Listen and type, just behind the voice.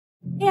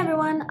Hey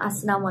everyone,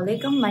 Assalamu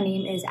alaikum. My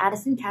name is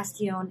Addison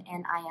Castillon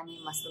and I am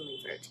a Muslim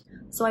revert.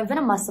 So I've been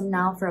a Muslim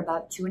now for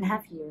about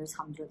 2.5 years,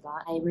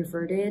 alhamdulillah. I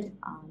reverted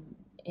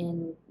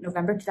in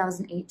November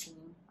 2018,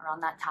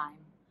 around that time.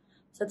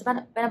 So it's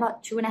been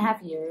about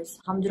 2.5 years.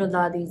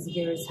 Alhamdulillah, these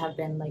years have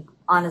been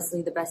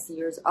honestly the best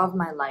years of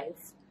my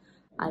life.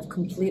 I've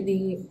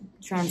completely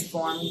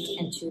transformed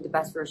into the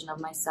best version of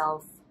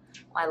myself.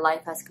 My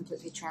life has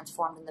completely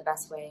transformed in the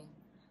best way.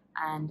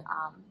 And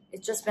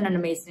it's just been an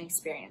amazing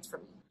experience for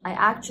me. I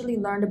actually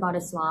learned about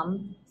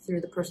Islam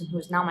through the person who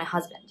is now my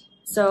husband.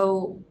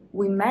 So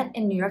we met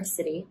in New York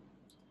City.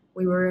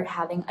 We were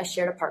having a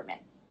shared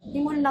apartment.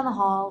 He moved in down the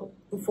hall.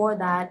 Before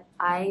that,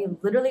 I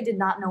literally did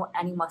not know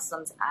any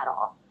Muslims at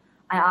all.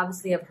 I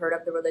obviously have heard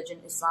of the religion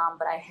Islam,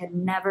 but I had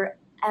never,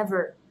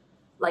 ever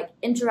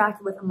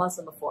interacted with a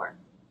Muslim before.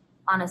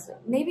 Honestly,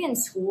 maybe in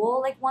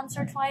school once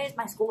or twice.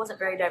 My school wasn't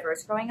very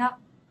diverse growing up.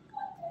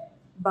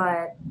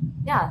 But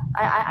yeah,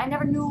 I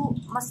never knew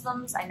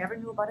Muslims. I never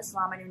knew about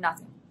Islam. I knew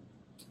nothing.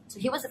 So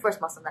he was the first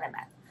Muslim that I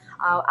met.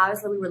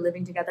 Obviously, we were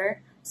living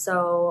together,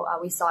 so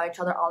we saw each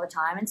other all the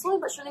time. And slowly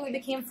but surely, we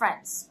became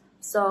friends.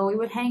 So we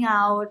would hang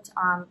out.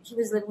 He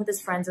was living with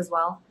his friends as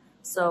well.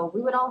 So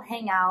we would all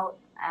hang out,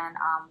 and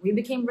we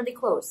became really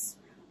close.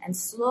 And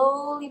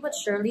slowly but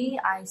surely,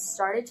 I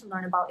started to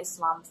learn about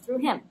Islam through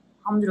him.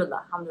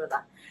 Alhamdulillah,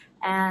 alhamdulillah.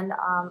 And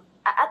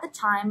at the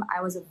time,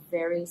 I was a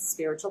very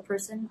spiritual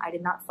person. I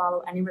did not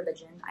follow any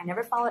religion. I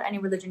never followed any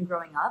religion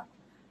growing up.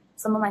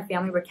 Some of my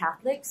family were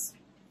Catholics,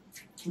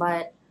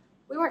 but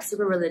we weren't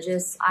super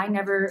religious. I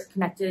never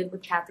connected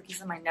with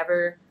Catholicism. I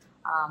never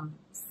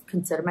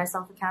considered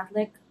myself a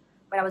Catholic,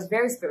 but I was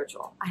very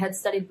spiritual. I had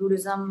studied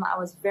Buddhism. I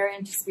was very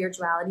into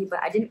spirituality, but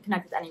I didn't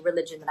connect with any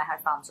religion that I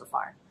had found so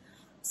far.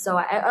 So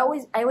I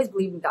always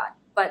believed in God,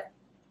 but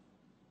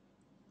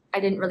I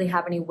didn't really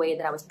have any way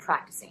that I was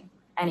practicing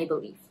any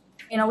belief.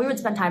 You know, we would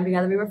spend time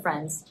together, we were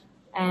friends,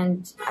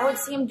 and I would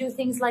see him do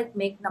things like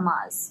make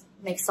namaz,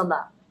 make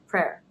salah,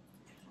 prayer.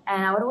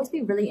 And I would always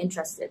be really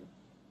interested.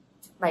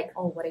 Like,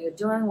 oh, what are you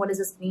doing? What does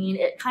this mean?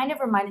 It kind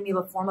of reminded me of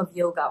a form of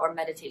yoga or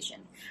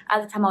meditation.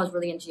 At the time, I was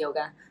really into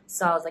yoga.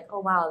 So I was like, oh,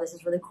 wow, this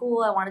is really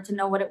cool. I wanted to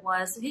know what it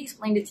was. So he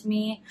explained it to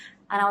me.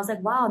 And I was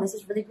like, wow, this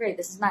is really great.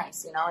 This is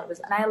nice. You know,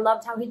 and I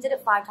loved how he did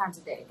it 5 times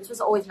a day. This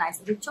was always nice.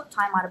 He took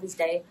time out of his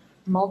day,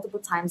 multiple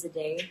times a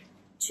day,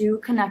 to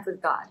connect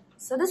with God.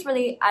 So this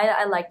really,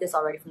 I liked this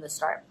already from the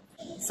start.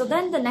 So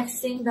then the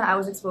next thing that I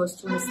was exposed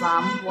to in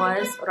Islam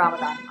was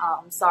Ramadan.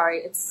 Sorry,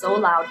 it's so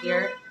loud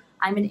here.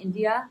 I'm in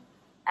India,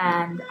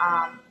 and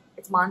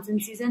it's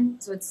monsoon season,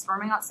 so it's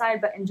storming outside,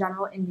 but in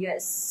general, India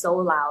is so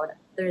loud.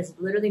 There's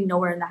literally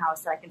nowhere in the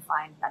house that I can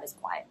find that is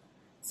quiet.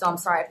 So I'm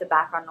sorry if the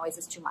background noise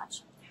is too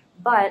much.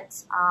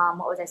 But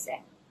what was I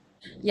saying?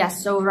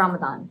 Yes, so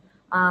Ramadan.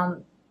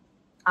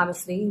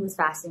 Obviously, he was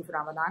fasting for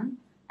Ramadan.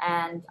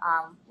 And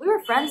we were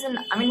friends, and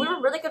I mean, we were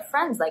really good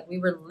friends. Like, we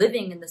were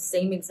living in the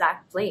same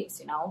exact place,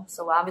 you know?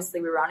 So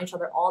obviously, we were around each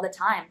other all the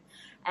time.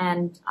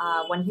 And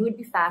when he would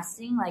be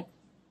fasting,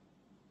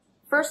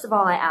 first of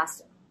all, I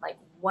asked him,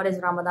 what is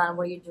Ramadan?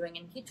 What are you doing?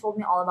 And he told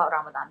me all about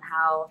Ramadan,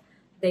 how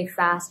they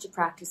fast to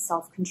practice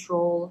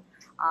self-control,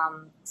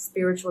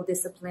 spiritual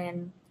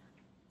discipline,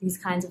 these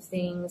kinds of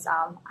things,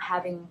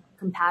 having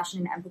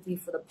compassion and empathy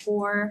for the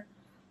poor,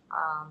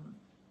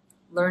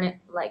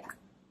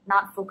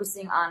 not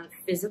focusing on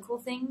physical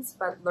things,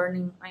 but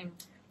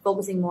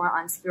focusing more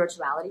on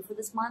spirituality for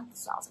this month.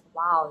 So I was like,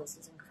 wow, this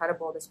is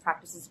incredible. This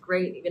practice is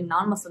great. Even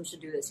non-Muslims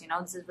should do this, you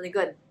know, this is really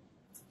good.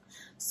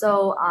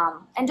 So,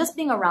 and just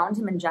being around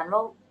him in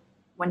general,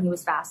 when he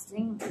was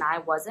fasting and I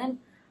wasn't,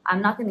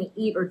 I'm not going to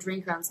eat or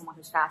drink around someone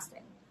who's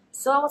fasting.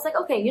 So I was like,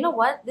 okay, you know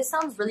what? This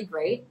sounds really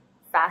great.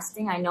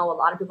 Fasting, I know a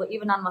lot of people,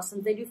 even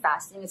non-Muslims, they do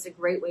fasting. It's a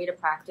great way to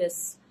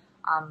practice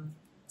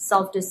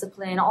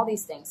self-discipline, all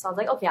these things. So I was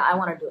like, okay, I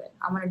want to do it.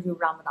 I want to do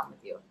Ramadan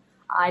with you.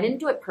 I didn't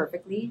do it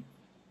perfectly.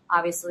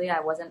 Obviously, I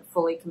wasn't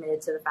fully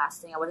committed to the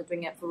fasting. I wasn't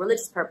doing it for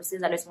religious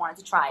purposes. I just wanted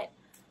to try it.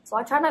 So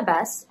I tried my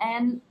best,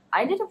 and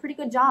I did a pretty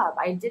good job.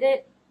 I did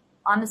it,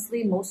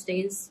 honestly, most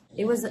days.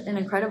 It was an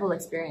incredible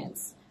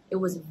experience. It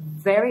was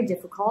very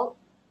difficult,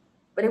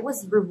 but it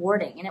was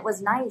rewarding, and it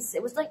was nice.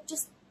 It was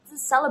just the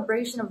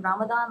celebration of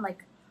Ramadan,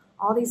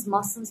 all these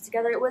Muslims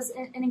together. It was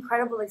an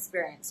incredible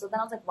experience. So then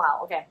I was like,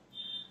 wow, okay.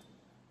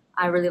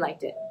 I really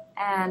liked it.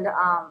 And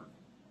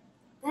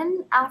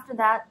then after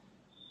that,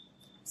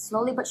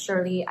 slowly but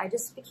surely, I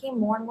just became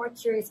more and more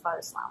curious about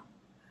Islam.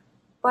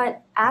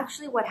 But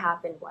actually what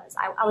happened was,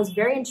 I was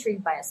very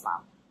intrigued by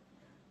Islam.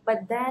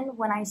 But then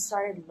when I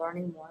started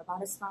learning more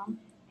about Islam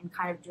and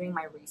kind of doing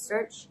my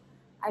research,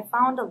 I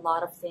found a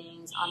lot of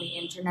things on the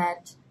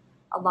internet,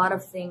 a lot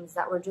of things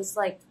that were just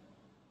that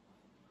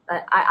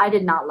I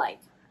did not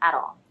like at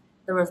all.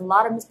 There was a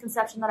lot of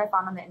misconception that I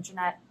found on the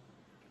internet.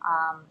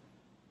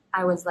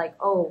 I was like,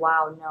 oh,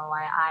 wow, no,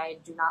 I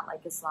do not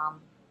like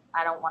Islam.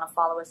 I don't want to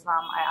follow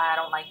Islam. I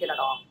don't like it at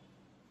all.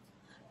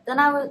 Then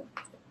I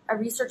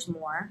researched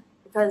more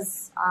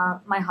because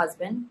my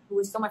husband, who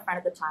was still my friend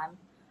at the time,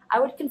 I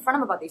would confront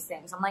him about these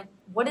things. I'm like,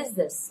 what is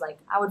this? Like,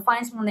 I would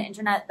find something on the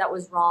internet that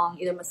was wrong,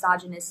 either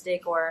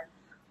misogynistic or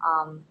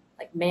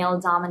like male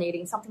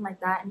dominating, something like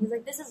that. And he's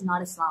like, this is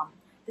not Islam.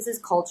 This is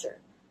culture.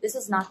 This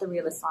is not the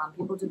real Islam.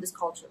 People do this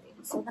culturally.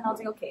 So then I was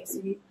like, okay.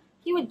 So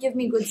he would give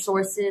me good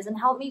sources and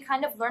help me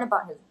kind of learn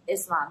about his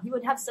Islam. He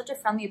would have such a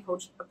friendly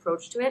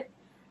approach to it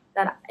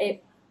that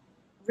it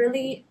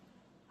really,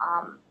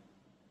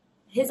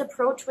 his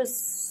approach was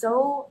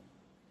so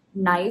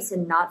nice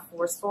and not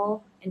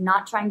forceful and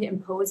not trying to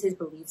impose his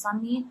beliefs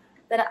on me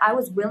that I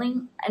was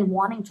willing and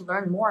wanting to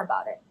learn more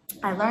about it.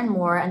 I learned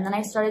more, and then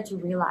I started to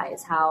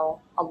realize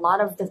how a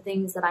lot of the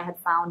things that I had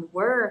found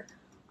were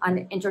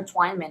an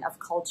intertwinement of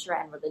culture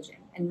and religion,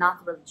 and not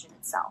the religion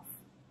itself.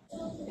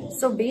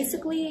 So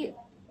basically,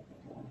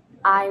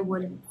 I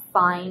would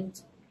find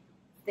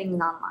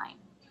things online,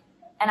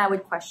 and I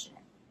would question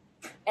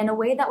it in a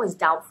way that was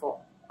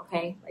doubtful,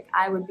 okay? Like,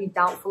 I would be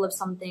doubtful of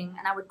something,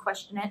 and I would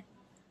question it.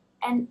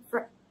 And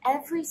for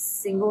every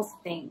single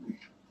thing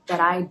that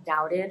I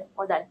doubted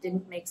or that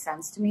didn't make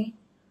sense to me,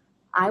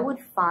 I would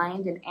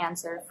find an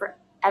answer for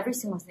every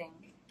single thing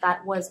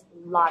that was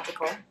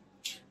logical,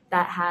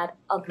 that had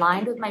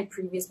aligned with my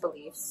previous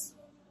beliefs,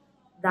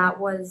 that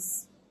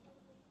was,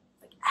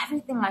 like,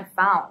 everything I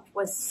found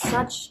was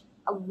such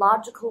a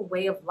logical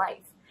way of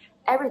life.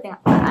 Everything.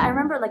 I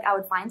remember, like, I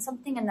would find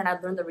something and then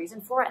I'd learn the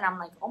reason for it, and I'm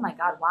like, oh my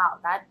God, wow,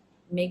 that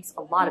makes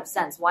a lot of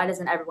sense. Why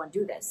doesn't everyone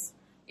do this?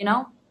 You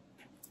know?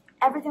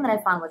 Everything that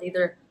I found was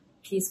either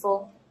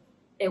peaceful,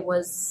 it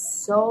was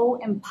so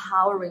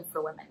empowering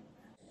for women.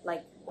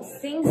 Like,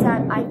 things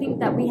that I think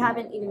that we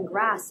haven't even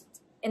grasped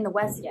in the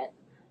West yet.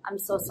 I'm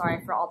so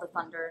sorry for all the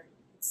thunder.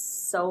 It's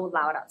so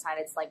loud outside.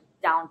 It's like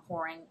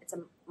downpouring. It's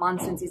a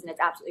monsoon season. It's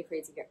absolutely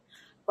crazy here.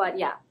 But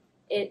yeah,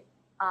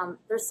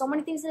 there's so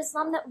many things in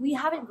Islam that we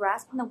haven't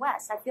grasped in the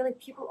West. I feel like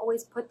people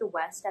always put the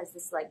West as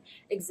this like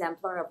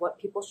exemplar of what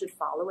people should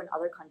follow in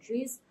other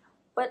countries.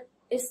 But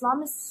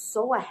Islam is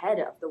so ahead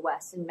of the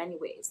West in many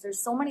ways. There's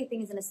so many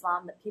things in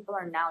Islam that people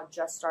are now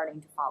just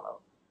starting to follow.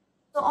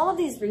 So all of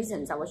these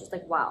reasons, I was just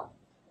like, wow.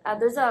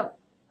 There's a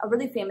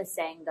really famous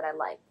saying that I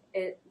like.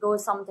 It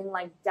goes something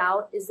like,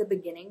 doubt is the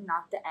beginning,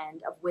 not the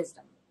end of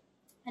wisdom.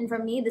 And for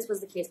me, this was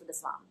the case with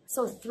Islam.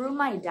 So through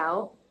my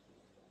doubt,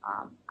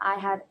 I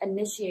had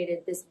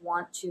initiated this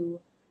want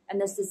to and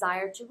this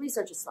desire to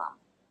research Islam.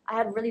 I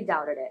had really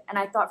doubted it. And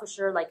I thought for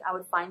sure, like, I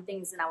would find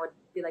things and I would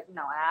be like,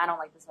 no, I don't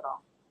like this at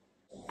all.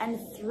 And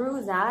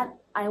through that,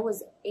 I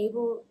was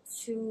able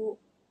to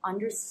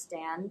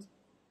understand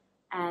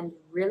and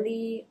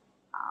really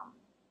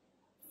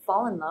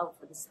fall in love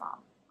with Islam,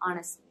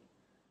 honestly.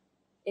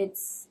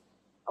 It's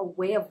a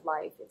way of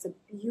life. It's a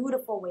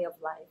beautiful way of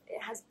life.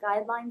 It has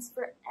guidelines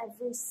for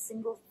every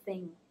single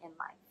thing in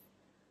life.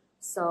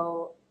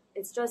 So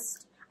it's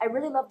just, I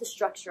really love the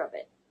structure of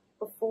it.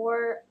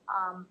 Before,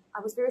 I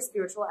was very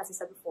spiritual, as I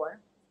said before,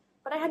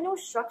 but I had no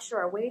structure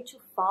or way to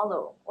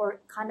follow or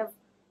kind of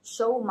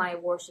show my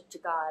worship to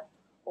God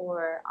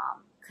or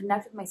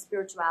connect with my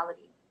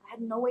spirituality. I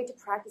had no way to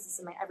practice this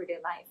in my everyday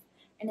life.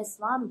 And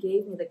Islam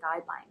gave me the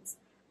guidelines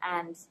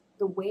and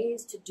the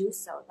ways to do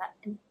so, that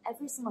in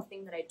every single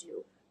thing that I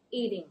do,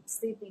 eating,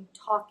 sleeping,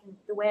 talking,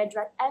 the way I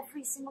dress,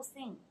 every single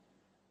thing,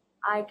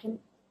 I can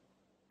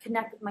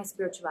connect with my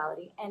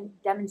spirituality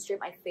and demonstrate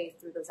my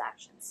faith through those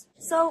actions.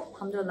 So,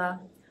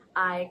 alhamdulillah,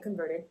 I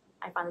converted.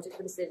 I finally took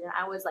the decision.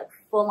 I was like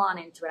full on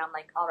into it. I'm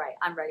like, all right,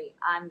 I'm ready.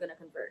 I'm going to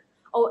convert.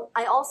 Oh,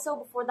 I also,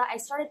 before that, I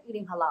started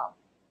eating halal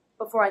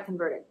before I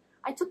converted.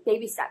 I took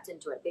baby steps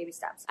into it, baby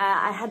steps.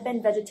 I had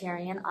been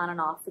vegetarian on and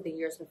off for the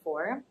years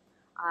before.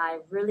 I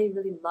really,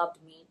 really loved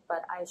meat,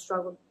 but I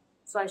struggled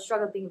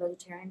being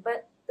vegetarian.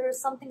 But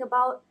there's something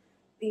about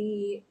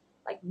the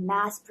like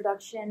mass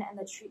production and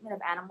the treatment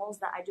of animals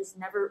that it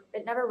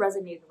never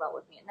resonated well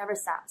with me. It never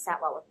sat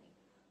well with me.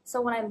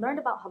 So when I learned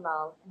about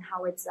halal and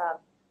how it's a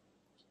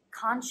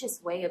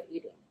conscious way of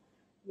eating,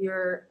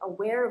 you're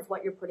aware of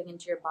what you're putting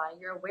into your body.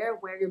 You're aware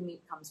of where your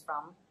meat comes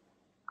from.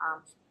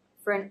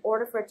 In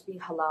order for it to be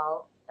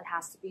halal, it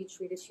has to be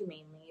treated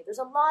humanely. There's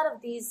a lot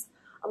of these,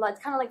 it's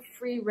kind of like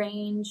free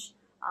range,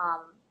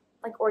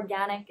 like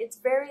organic.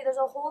 There's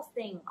a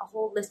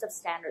whole list of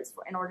standards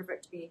in order for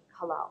it to be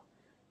halal.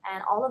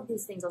 And all of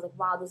these things, I was like,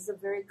 wow, this is a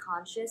very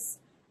conscious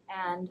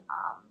and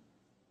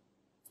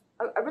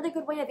a really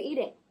good way of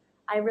eating.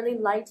 I really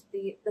liked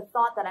the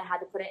thought that I had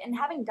to put it. And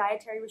having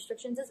dietary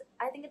restrictions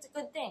I think it's a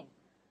good thing.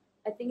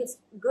 I think it's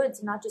good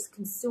to not just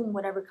consume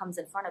whatever comes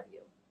in front of you.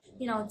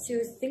 You know,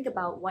 to think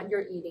about what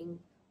you're eating,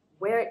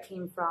 where it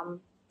came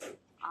from,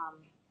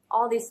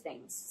 all these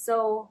things.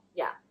 So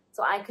yeah,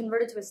 so I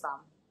converted to Islam.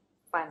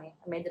 Finally,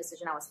 I made the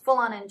decision. I was full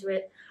on into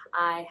it.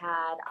 I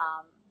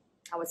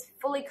was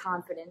fully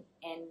confident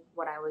in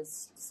what I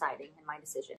was deciding in my decision.